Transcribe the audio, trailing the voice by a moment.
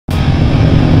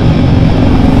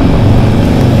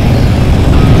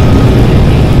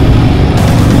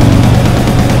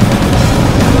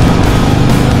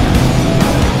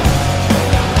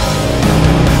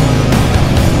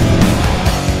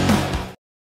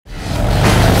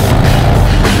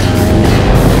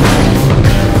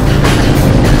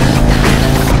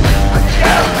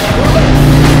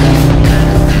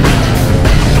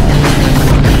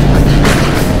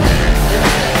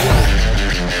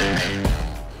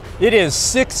It is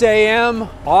 6 a.m.,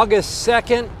 August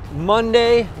 2nd,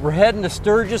 Monday. We're heading to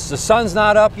Sturgis. The sun's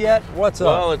not up yet. What's up?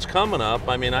 Well, it's coming up.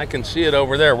 I mean, I can see it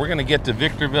over there. We're going to get to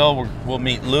Victorville. We'll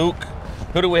meet Luke.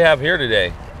 Who do we have here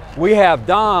today? We have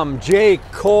Dom, Jake,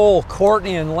 Cole,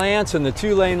 Courtney, and Lance and the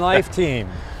 2LaneLife team.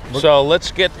 So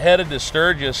let's get headed to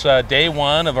Sturgis, day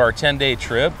one of our 10-day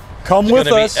trip. Come with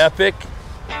us. It's going to be epic.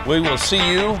 We will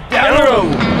see you down the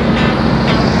road.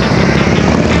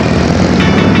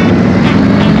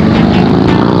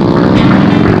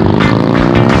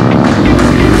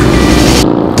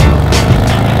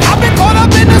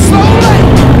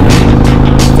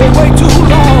 Way too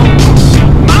long.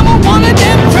 Mama wanted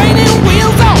them training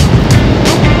wheels on,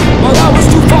 but I was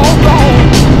too far gone.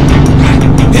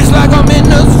 It's like I'm in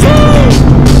the zoo.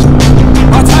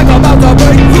 A tiger about to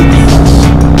break loose.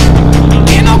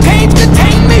 Ain't no cage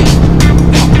contain me.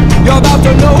 You're about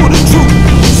to know the truth.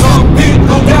 Some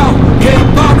people down can't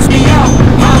box me out.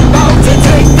 I'm about to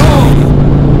take off.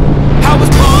 I was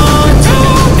born to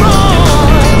run.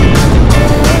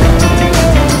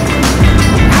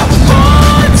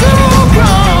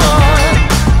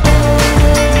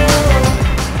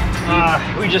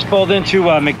 We just pulled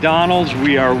into McDonald's.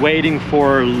 We are waiting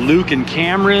for Luke and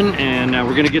Cameron, and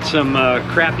we're gonna get some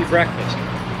crappy breakfast.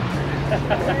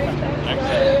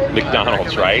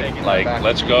 McDonald's, right? Like,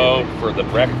 let's go for the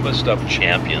breakfast of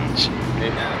champions.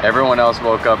 Everyone else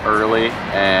woke up early,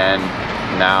 and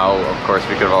now, of course,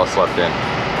 we could have all slept in.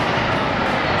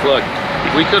 Look,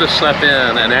 we could have slept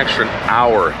in an extra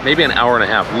hour, maybe an hour and a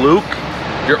half. Luke,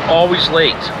 you're always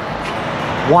late.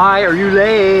 Why are you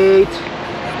late?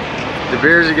 The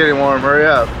beers are getting warm, hurry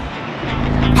up.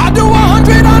 I do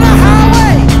 100 on a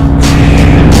highway.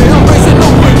 I'm racing no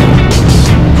break.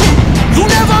 You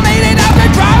never made it out the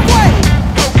driveway.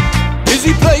 Is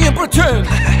he playing pretend?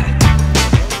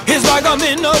 It's like I'm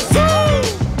in the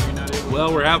zoo.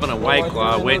 Well, we're having a White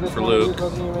Claw, waiting for Luke.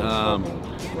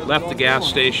 Left the gas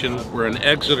station. We're an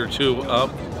exit or two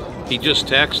up. He just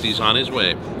texted, he's on his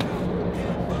way.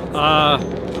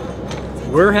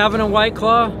 We're having a White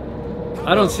Claw?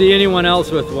 I don't see anyone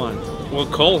else with one. Well,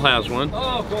 Cole has one.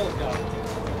 Oh, Cole's got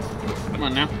one. Come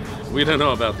on now. We don't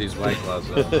know about these White Claws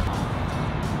though.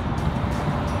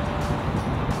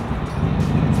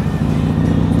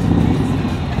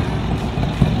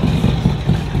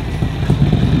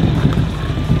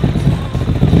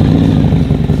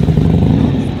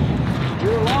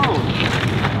 You're alone.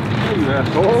 Hey, you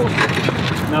asshole.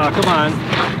 No, come on.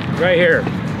 Right here.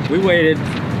 We waited.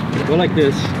 Go like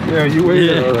this. Yeah, you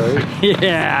waited, Yeah. all right.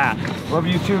 Yeah. Love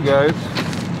you too, guys.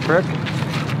 Prick.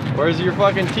 Where's your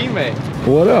fucking teammate?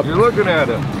 What up? You're looking at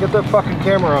him. Get that fucking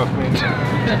camera off me.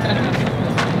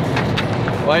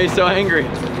 Why are you so angry?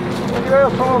 Look at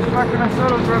assholes fucking us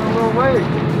out. I was running a little late.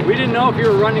 We didn't know if you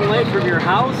were running late from your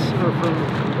house or from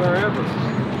wherever.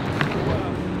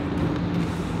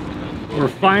 We're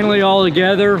finally all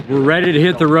together. We're ready to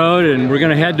hit the road, and we're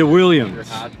gonna head to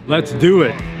Williams. Let's do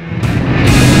it.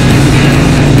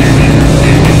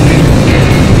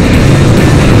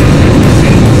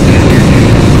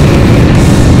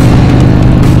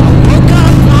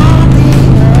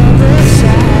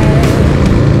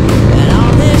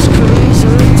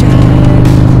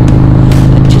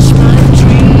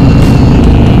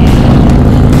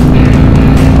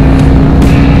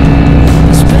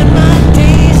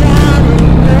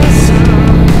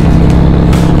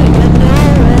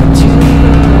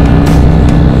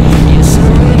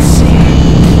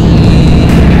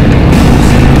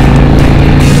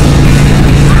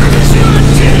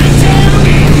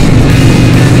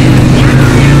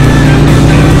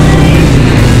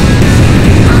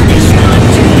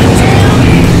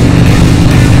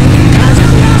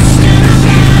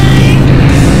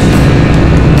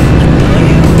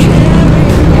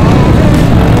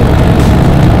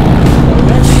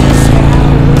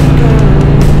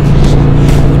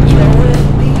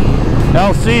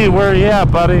 Where are you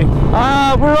at, buddy?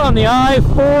 We're on the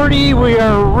I-40. We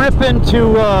are ripping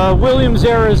to Williams,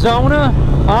 Arizona,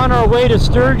 on our way to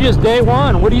Sturgis, day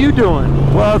one. What are you doing?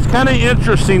 Well, it's kind of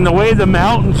interesting the way the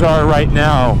mountains are right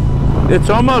now. It's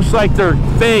almost like they're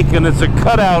fake and it's a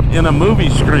cutout in a movie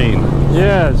screen.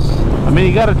 Yes. I mean,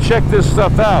 you got to check this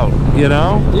stuff out, you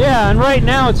know? Yeah, and right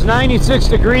now it's 96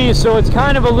 degrees, so it's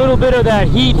kind of a little bit of that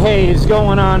heat haze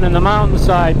going on in the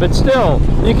mountainside, but still,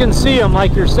 you can see them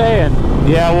like you're saying.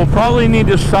 Yeah, we'll probably need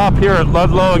to stop here at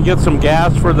Ludlow and get some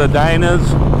gas for the Dynas.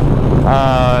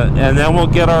 And then we'll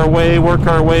get our way, work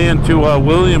our way into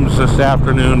Williams this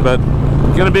afternoon. But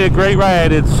it's going to be a great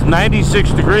ride. It's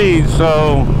 96 degrees,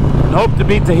 so hope to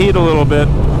beat the heat a little bit.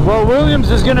 Well, Williams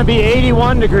is going to be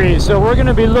 81 degrees, so we're going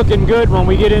to be looking good when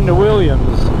we get into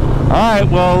Williams. All right,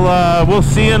 well, we'll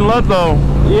see you in Ludlow.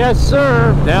 Yes,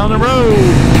 sir. Down the road.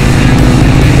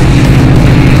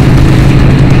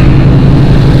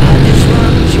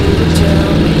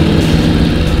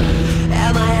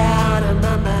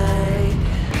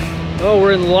 Oh,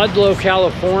 we're in Ludlow,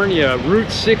 California,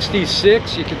 Route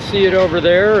 66. You can see it over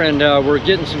there, and we're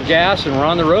getting some gas, and we're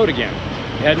on the road again,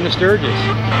 heading to Sturgis.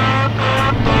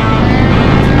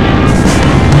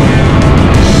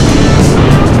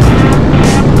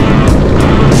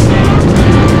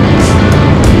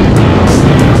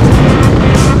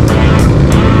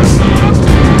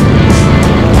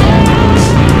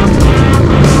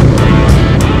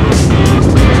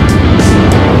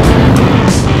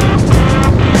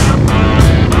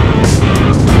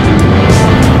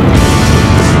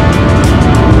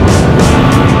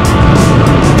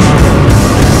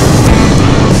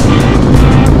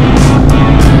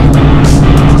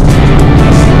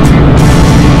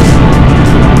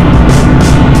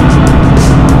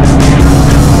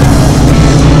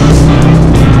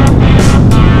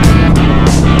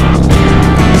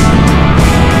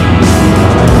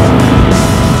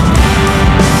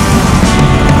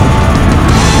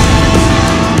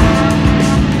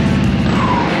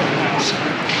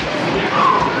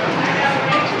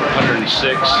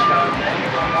 6.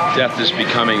 Death is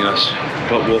becoming us,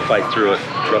 but we'll fight through it.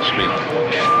 Trust me.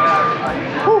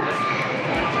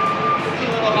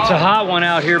 It's a hot one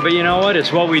out here, but you know what?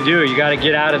 It's what we do. You got to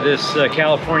get out of this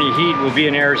California heat. We'll be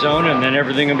in Arizona, and then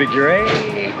everything will be great.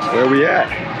 Where are we at?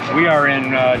 We are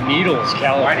in Needles,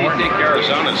 California. Why do you think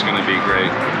Arizona's going to be great?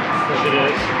 Because it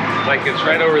is. Like it's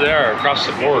right over there across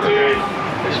the border.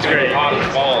 It's very hot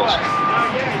as balls.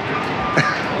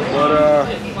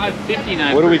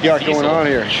 What do we got going on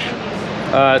here?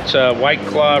 It's White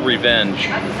Claw Revenge.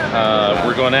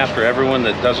 We're going after everyone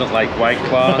that doesn't like White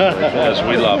Claw because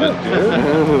we love it.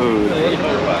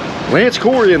 Lance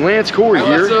Corey and Lance Corey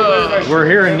here. We're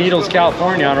here in Needles,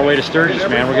 California on our way to Sturgis,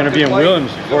 man. We're going to be in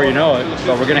Williams before you know it.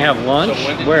 But we're going to have lunch.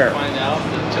 Where?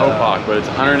 Topok, but it's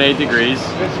 108 degrees.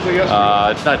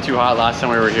 It's not too hot. Last time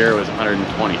we were here it was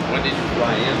 120.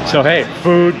 So hey,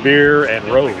 food, beer, and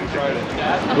road.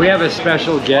 We have a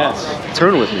special guest.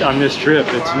 Turn with me on this trip.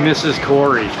 It's Mrs.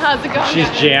 Corey. How's it going? She's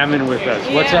jamming with us.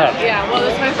 What's up? Yeah, well,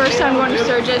 this is my first time going to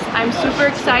Sturgis. I'm super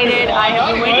excited. I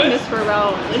have been waiting for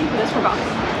about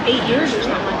 8 years or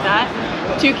something like that.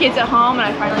 2 kids at home, and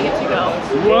I finally get to go.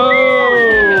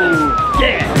 Whoa!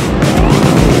 Yeah!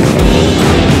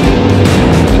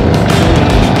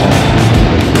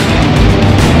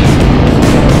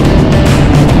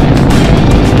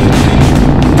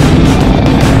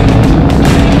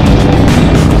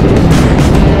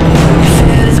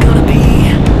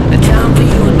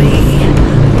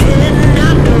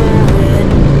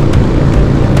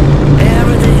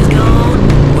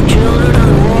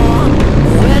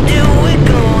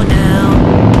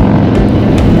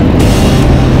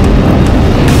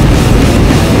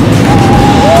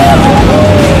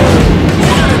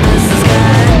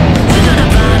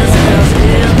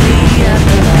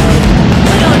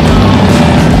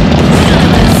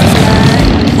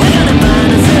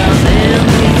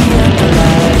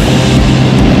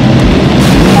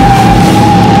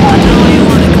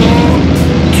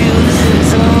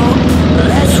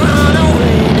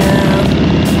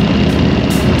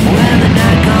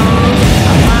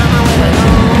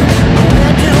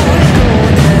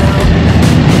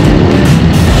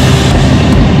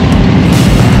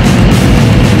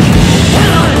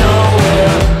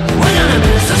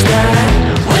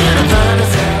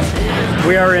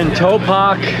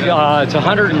 Topok, it's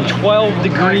 112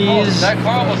 degrees. That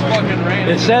car was fucking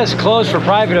raining. It says closed for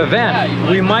private event.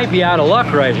 We might be out of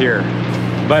luck right here,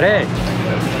 but hey.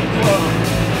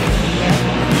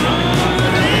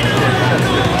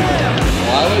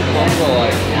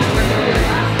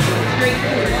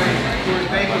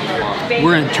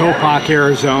 We're in Topok,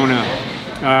 Arizona.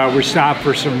 We stopped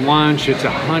for some lunch. It's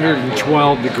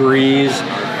 112 degrees.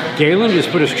 Gaylin just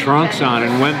put his trunks on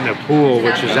and went in the pool,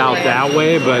 which is out that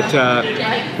way, but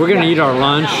we're going to eat our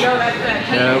lunch.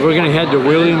 We're going to head to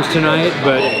Williams tonight,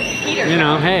 but, you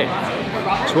know, hey,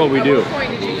 it's what we do.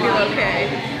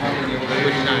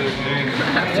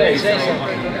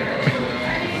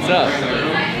 What's up?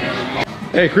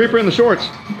 Hey, Creeper in the shorts.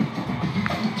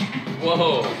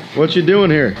 Whoa. What you doing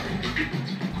here?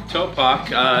 Topok,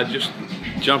 just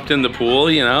jumped in the pool,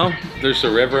 you know. There's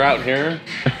a river out here.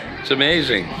 It's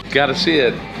amazing. Gotta see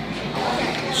it.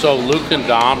 So Luke and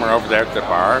Dom are over there at the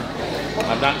bar.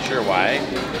 I'm not sure why.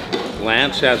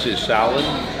 Lance has his salad.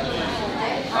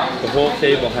 The whole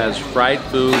table has fried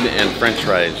food and french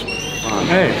fries.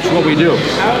 Hey, it's what we do.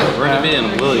 We're gonna be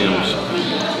in Williams.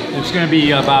 It's going to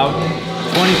be about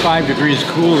 25 degrees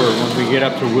cooler when we get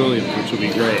up to Williams, which will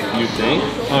be great. You think?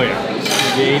 Oh yeah,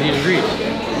 it'll be 80 degrees.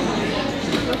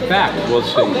 Fact. We'll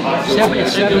see.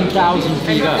 It's 7,000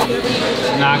 feet up.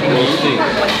 It's not going to be.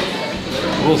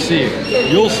 We'll see.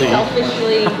 You'll see.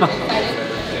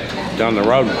 Down the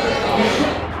road.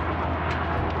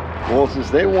 Well, since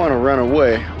they want to run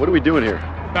away, what are we doing here?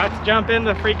 About to jump in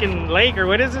the freaking lake, or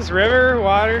what is this? River?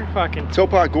 Water? Fucking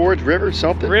Topot Gorge, river,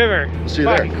 something? river. We'll see you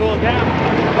there. Fucking cool down.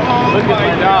 Oh Look at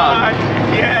my dog.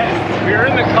 Yes. We're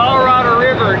in the Colorado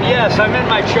River, and yes, I'm in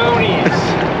my chonies.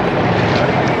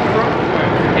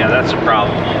 Yeah, that's a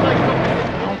problem.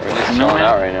 We're just chilling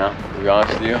out right now, to be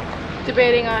honest with you.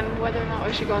 Debating on whether or not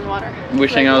we should go in the water.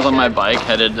 Wishing I was on my bike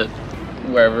headed to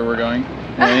wherever we're going.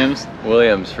 Williams?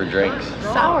 Williams for drinks.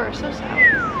 Sour, so sour.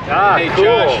 Ah, Hey cool.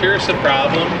 Josh, here's the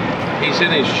problem. He's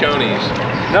in his chonies.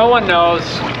 No one knows.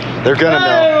 They're gonna know.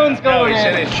 Everyone's No, going he's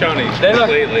in in. his chonies They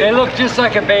completely. look just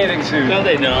like a bathing suit. No,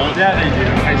 they don't. Yeah, they do.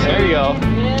 There you go.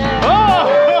 Oh!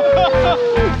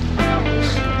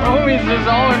 Homies, there's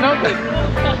all or nothing.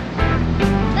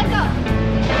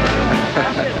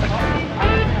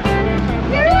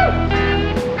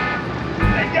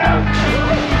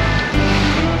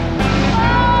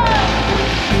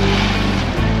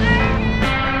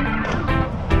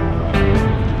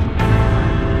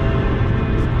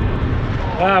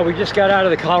 We just got out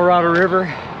of the Colorado River.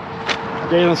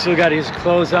 Gaylin still got his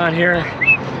clothes on here.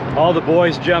 All the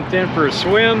boys jumped in for a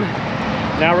swim.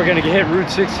 Now we're gonna hit Route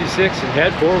 66 and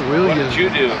head for What Williams. did you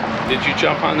do? Did you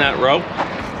jump on that rope?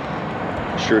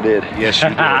 Sure did. Yes, you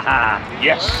did.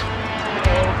 Yes.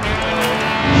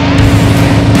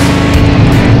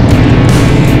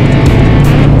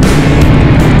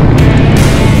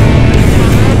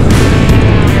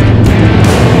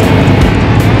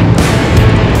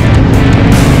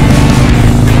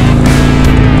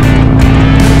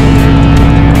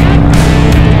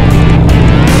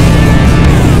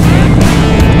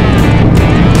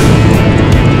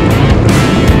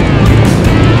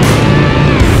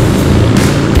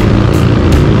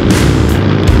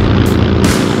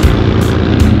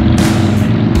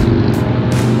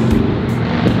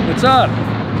 What's up?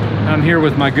 I'm here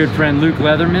with my good friend Luke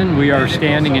Leatherman. We are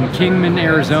standing in Kingman,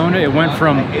 Arizona. It went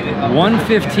from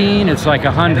 115, it's like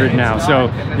 100 now, so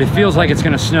it feels like it's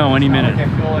gonna snow any minute.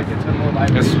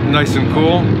 It's nice and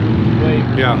cool.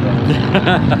 Yeah.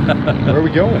 Where are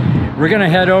we going? We're gonna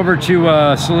head over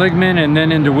to Seligman and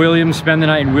then into Williams, spend the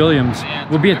night in Williams.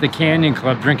 We'll be at the Canyon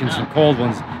Club drinking some cold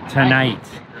ones tonight.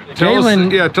 Tell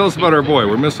us about our boy.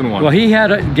 We're missing one. Well,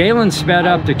 Gaylin sped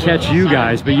up to catch you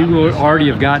guys, but you already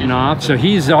have gotten off, so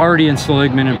he's already in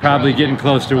Seligman and probably getting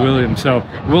close to Williams, so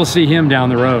we'll see him down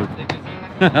the road.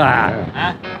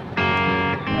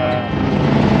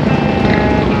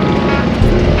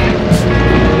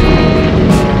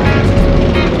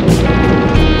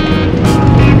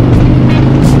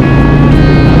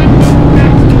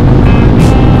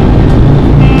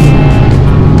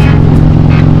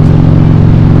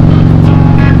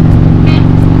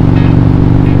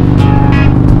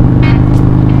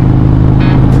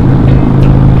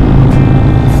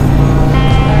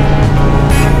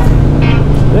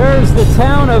 The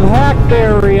town of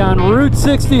Hackberry on Route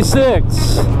 66.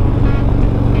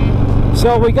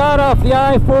 So we got off the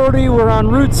I-40, we're on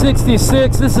Route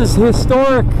 66. This is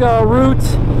historic route.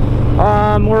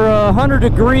 We're 100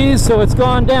 degrees, so it's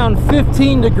gone down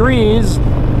 15 degrees.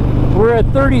 We're at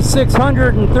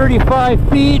 3,635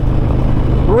 feet.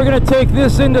 We're gonna take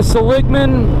this into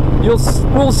Seligman.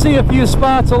 We'll see a few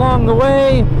spots along the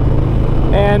way,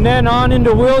 and then on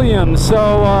into Williams.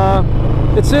 So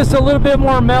it's just a little bit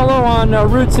more mellow on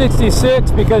Route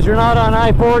 66 because you're not on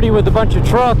I-40 with a bunch of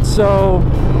trucks. So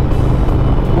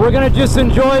we're gonna just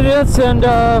enjoy this, and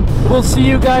we'll see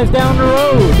you guys down the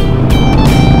road.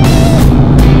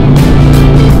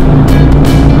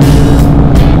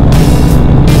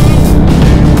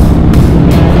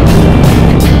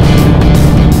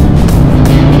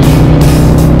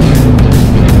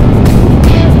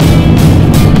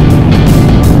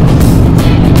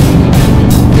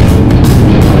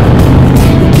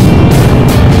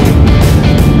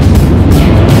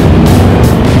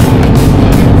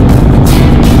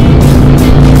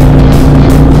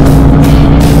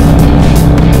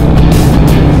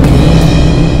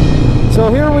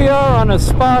 A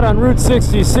spot on Route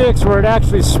 66 where it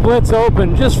actually splits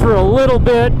open just for a little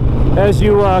bit as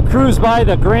you cruise by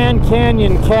the Grand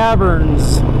Canyon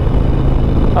Caverns.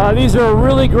 These are a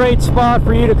really great spot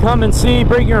for you to come and see.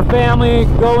 Bring your family,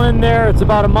 go in there. It's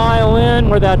about a mile in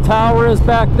where that tower is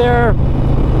back there,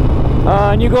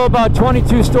 and you go about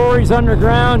 22 stories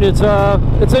underground. It's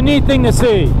a neat thing to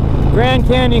see. Grand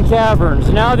Canyon Caverns.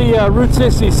 Now the Route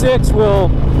 66 will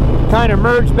kind of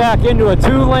merge back into a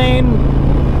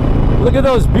 2-lane. Look at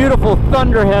those beautiful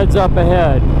thunderheads up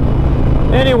ahead.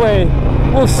 Anyway,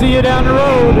 we'll see you down the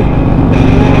road.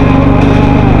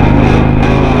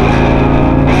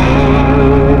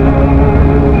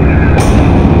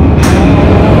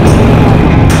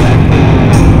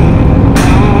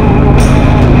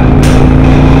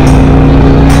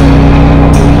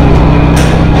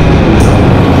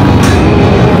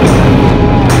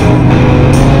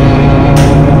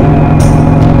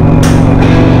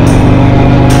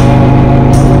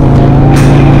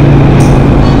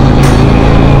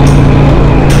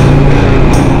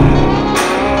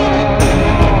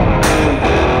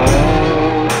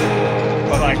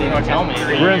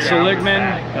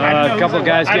 A couple of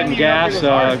guys getting gas.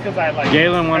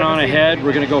 Gaylin went on ahead.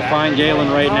 We're going to go find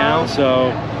Gaylin right now. So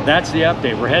that's the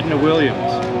update. We're heading to Williams.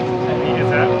 Is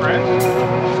that fresh?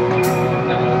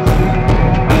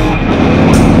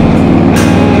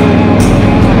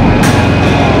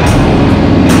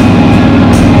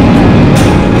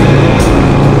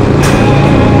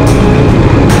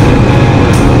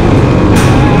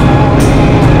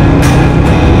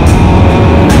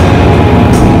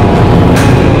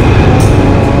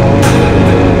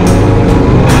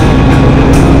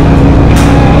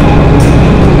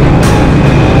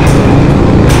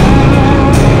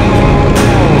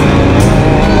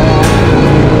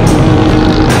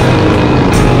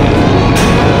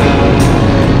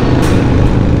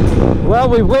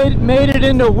 We made it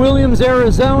into Williams,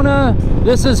 Arizona.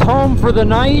 This is home for the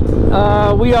night.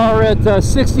 We are at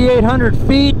 6,800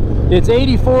 feet. It's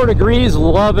 84 degrees,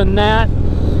 loving that.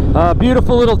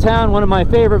 Beautiful little town, one of my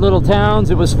favorite little towns.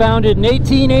 It was founded in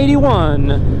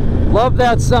 1881. Love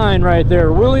that sign right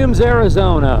there, Williams,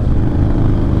 Arizona.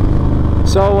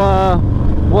 So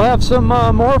we'll have some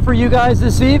more for you guys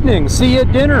this evening. See you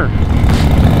at dinner.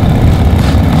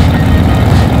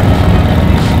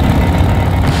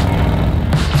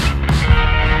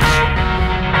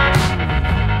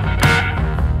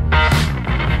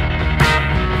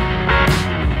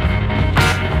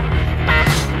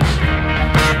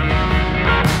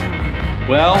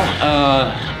 Well,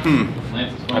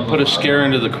 I put a scare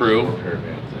into the crew,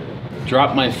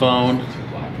 dropped my phone,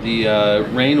 the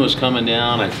rain was coming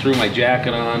down, I threw my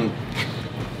jacket on,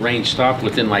 rain stopped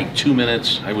within like 2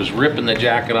 minutes, I was ripping the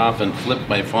jacket off and flipped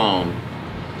my phone,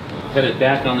 put it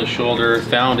back on the shoulder,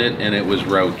 found it, and it was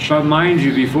roach. But mind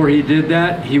you, before he did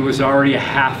that, he was already a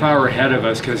half hour ahead of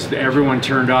us because everyone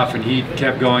turned off and he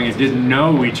kept going and didn't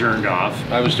know we turned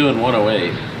off. I was doing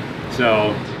 108.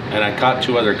 So... And I caught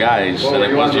two other guys, and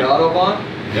it wasn't Autobahn?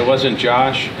 It wasn't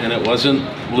Josh, and it wasn't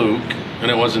Luke,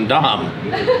 and it wasn't Dom.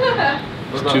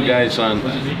 It was two guys on.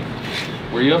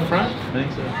 Were you up front? I think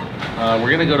so.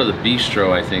 We're gonna go to the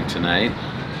bistro, I think, tonight.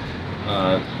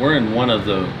 We're in one of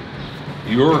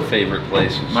your favorite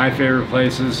places. My favorite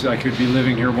places. I could be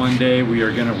living here one day. We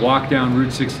are gonna walk down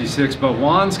Route 66, but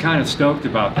Juan's kind of stoked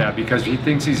about that because he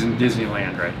thinks he's in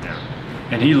Disneyland right now,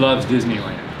 and he loves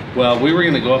Disneyland. Well, we were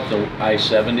going to go up the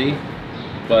I-70,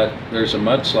 but there's a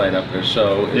mudslide up there.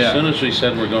 So as soon as we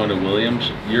said we're going to Williams,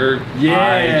 your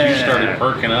eyes, you started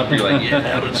perking up. You're like,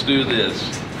 yeah, let's do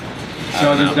this.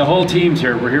 So the whole team's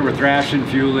here. We're here with Ration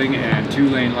Fueling and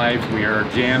 2LaneLife. We are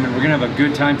jamming. We're going to have a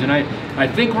good time tonight. I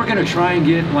think we're going to try and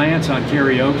get Lance on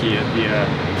karaoke at the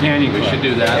Canyon Club. We should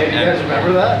do that. Hey, you guys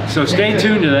remember that? So stay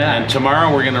tuned to that. And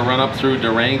tomorrow we're going to run up through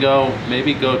Durango,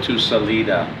 maybe go to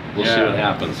Salida. We'll see what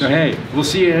happens. So hey, we'll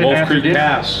see you Wolf after Creek dinner.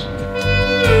 Pass.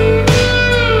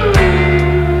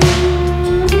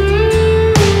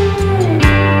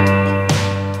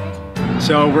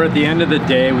 So we're at the end of the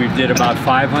day. We did about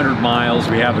 500 miles.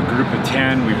 We have a group of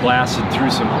 10. We blasted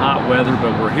through some hot weather,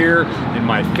 but we're here in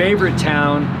my favorite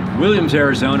town, Williams,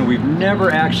 Arizona. We've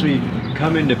never actually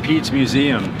come into Pete's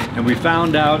Museum, and we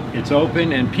found out it's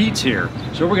open and Pete's here.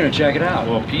 So we're gonna check it out.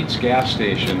 Well, Pete's Gas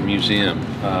Station Museum.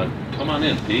 Come on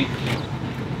in, Pete.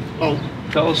 Oh,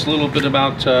 tell us a little bit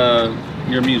about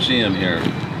your museum here.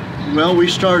 Well, we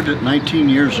started it 19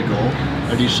 years ago.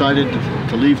 I decided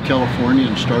to leave California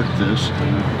and start this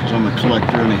because I'm a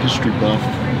collector and a history buff.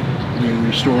 We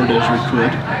restored as we could,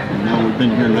 and now we've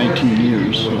been here 19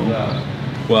 years. So.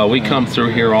 Well, we come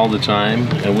through here all the time,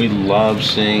 and we love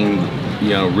seeing,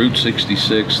 Route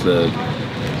 66, the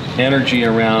energy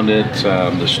around it,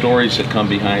 the stories that come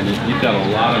behind it. You've got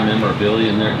a lot of memorabilia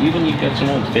in there. Even you've got some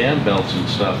old fan belts and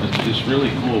stuff. It's just really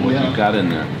cool what you've got in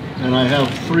there. And I have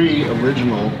 3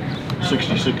 original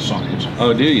 66 signs.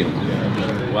 Oh, do you?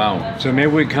 Yeah. Wow. So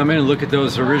maybe we come in and look at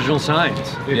those original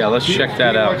signs. Yeah, let's check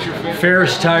that out.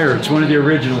 Ferris Tire, it's one of the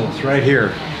originals right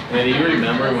here. Hey, do you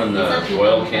remember when the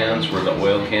oil cans were the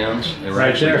oil cans? They were Right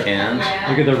actually there. cans.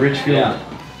 Look at the Richfield.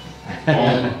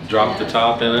 Yeah. Drop the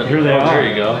top in it. Here they are. There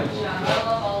you go.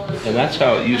 And that's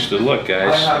how it used to look,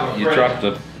 guys. You drop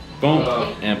the boom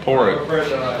and pour it.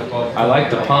 I like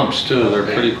the pumps too. They're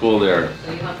pretty cool there.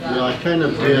 Yeah, I kind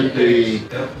of did the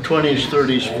 20s,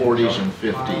 30s, 40s, and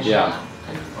 50s. Yeah.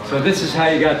 So this is how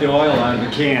you got the oil out of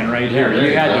the can right here.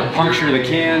 You had to puncture the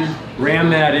can, ram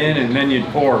that in, and then you'd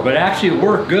pour. But actually it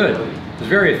worked good. It was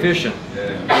very efficient.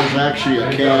 There's actually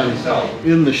a can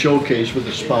in the showcase with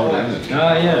a spout in it.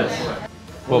 Ah, yes.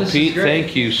 Well, Pete,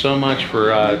 thank you so much for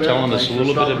telling us a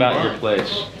little bit about your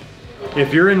place.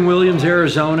 If you're in Williams,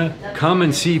 Arizona, come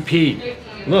and see Pete.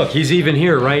 Look, he's even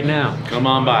here right now. Come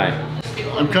on by.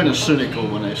 I'm kind of cynical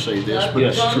when I say this, but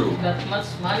it's true.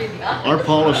 Our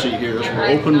policy here is we're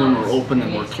open when we're open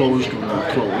and we're closed when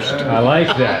we're closed. I like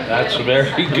that. That's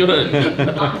very good.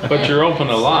 But you're open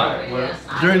a lot.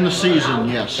 During the season,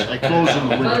 yes. I close in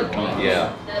the winter time.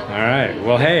 Yeah. All right.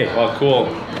 Well, hey. Well, cool.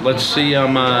 Let's see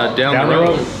down the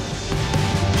road.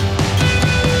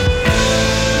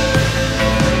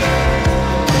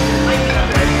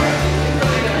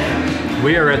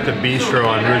 We are at the bistro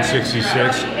on Route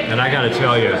 66, and I gotta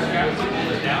tell you,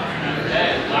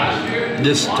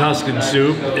 this Tuscan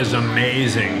soup is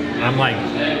amazing. I'm like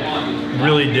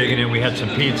really digging it. We had some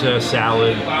pizza,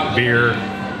 salad, beer.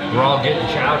 We're all getting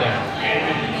chowed at.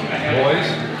 Boys?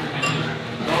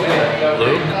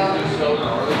 Luke,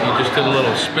 you just did a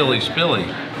little spilly.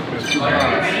 Too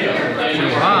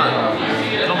hot.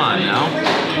 Come on now.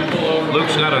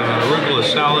 Luke's got an arugula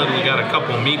salad, we got a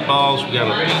couple meatballs, we got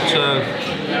a pizza,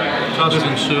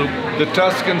 Tuscan soup. The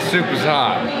Tuscan soup is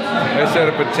hot. I said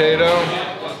a potato,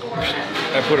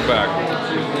 I put it back.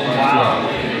 Wow.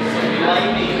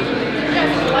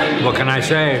 What can I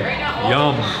say?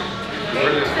 Yum.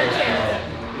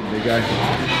 Big guy.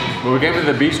 When we came to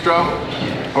the bistro,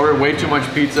 I ordered way too much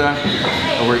pizza,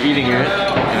 and we're eating it,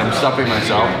 and I'm stuffing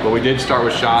myself. But we did start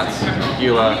with shots,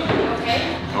 tequila,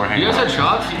 and we're hanging out. You guys had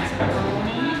shots?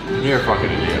 You're a fucking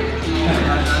idiot.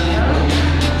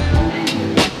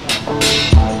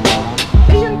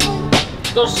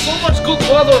 There's so much good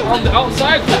weather on the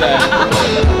outside today.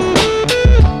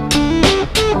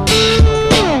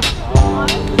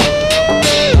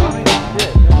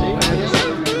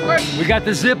 We got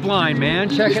the zip line, man.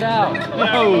 Check it out.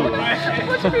 Whoa.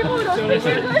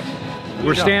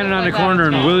 We're standing on the corner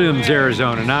in Williams,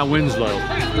 Arizona, not Winslow.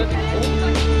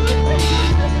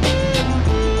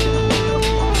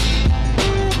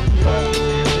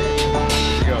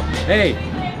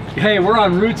 Hey, we're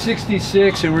on Route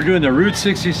 66 and we're doing the Route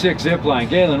 66 zip line.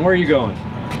 Gaylin, where are you going?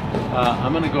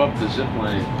 I'm gonna go up the zip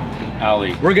line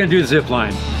alley. We're gonna do the zip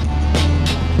line.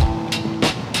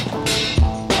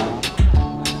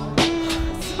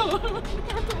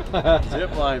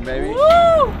 Zip line, baby. Woo!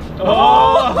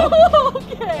 Oh!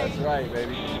 Okay. That's right,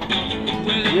 baby.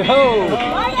 Yo! Who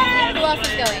else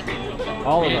is going?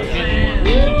 All of us.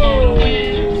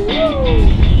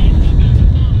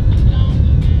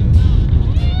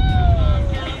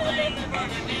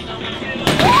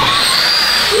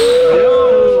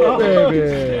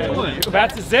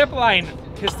 That's a zip line.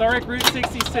 Historic Route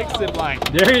 66 zip line.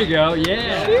 There you go,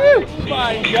 yeah. Oh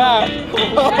my god.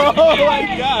 Oh my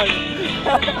god.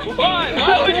 Why?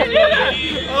 Why would you do that?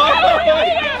 Why would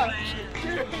you do that?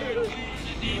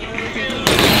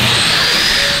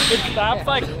 It stops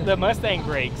like the Mustang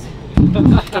brakes.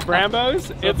 The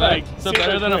Brambos, it's like So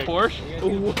better than a Porsche?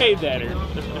 Way better.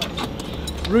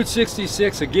 Route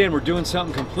 66, again, we're doing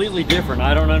something completely different.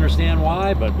 I don't understand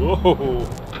why, but whoa,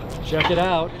 check it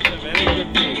out.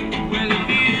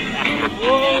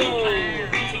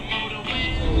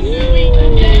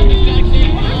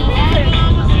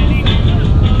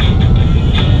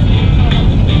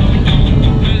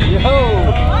 Yo!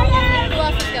 Who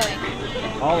else is going?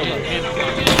 All of us.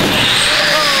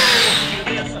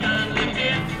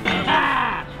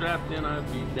 Strapped in,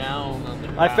 I'd be down on the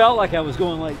I felt like I was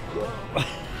going like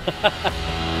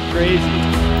crazy.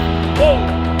 Whoa!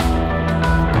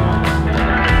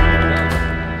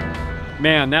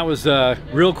 Man, that was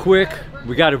real quick.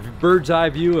 We got a bird's eye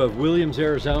view of Williams,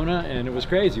 Arizona, and it was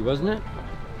crazy, wasn't it?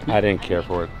 I didn't care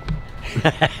for it.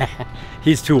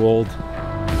 He's too old.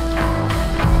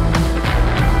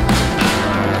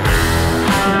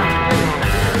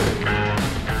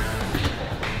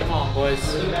 Come on, boys.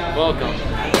 Welcome.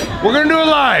 We're gonna do it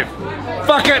live.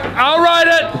 Fuck it, I'll ride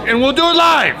it and we'll do it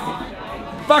live.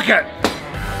 Fuck it.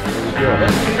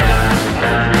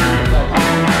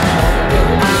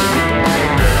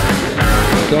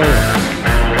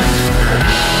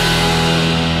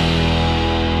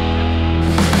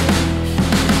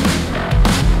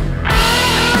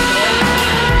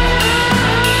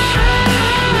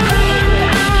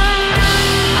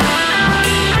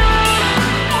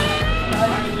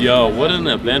 Yo, what an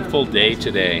eventful day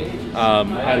today.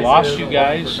 I lost you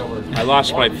guys. I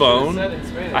lost my phone.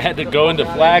 I had to go into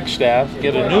Flagstaff,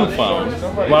 get a new phone.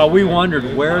 Well, we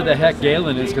wondered where the heck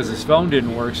Gaylin is because his phone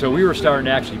didn't work, so we were starting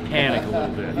to actually panic a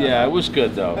little bit. Yeah, it was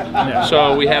good though. Yeah.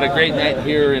 So we had a great night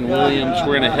here in Williams.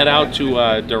 We're gonna head out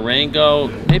to Durango,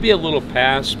 maybe a little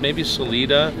past, maybe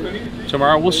Salida.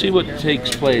 Tomorrow we'll see what takes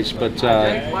place, but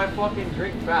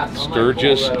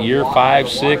Sturgis, year 5,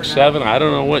 6, 7, I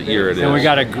don't know what year it is. And we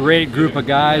got a great group of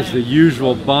guys, the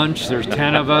usual bunch. There's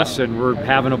 10 of us, and we're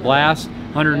having a blast.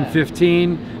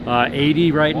 115,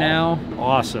 80 right now.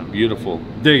 Awesome. Beautiful.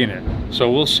 Digging it.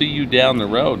 So we'll see you down the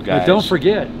road, guys. But don't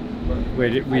forget, we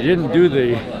didn't do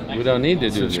the... We don't need to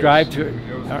do subscribe this.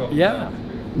 to... yeah.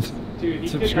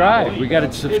 Subscribe. We got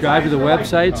to subscribe to the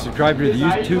website, subscribe to the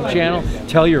YouTube channel,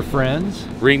 tell your friends.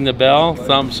 Ring the bell,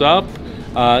 thumbs up,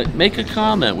 make a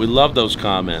comment. We love those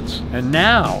comments. And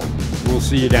now, we'll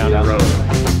see you down the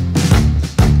road.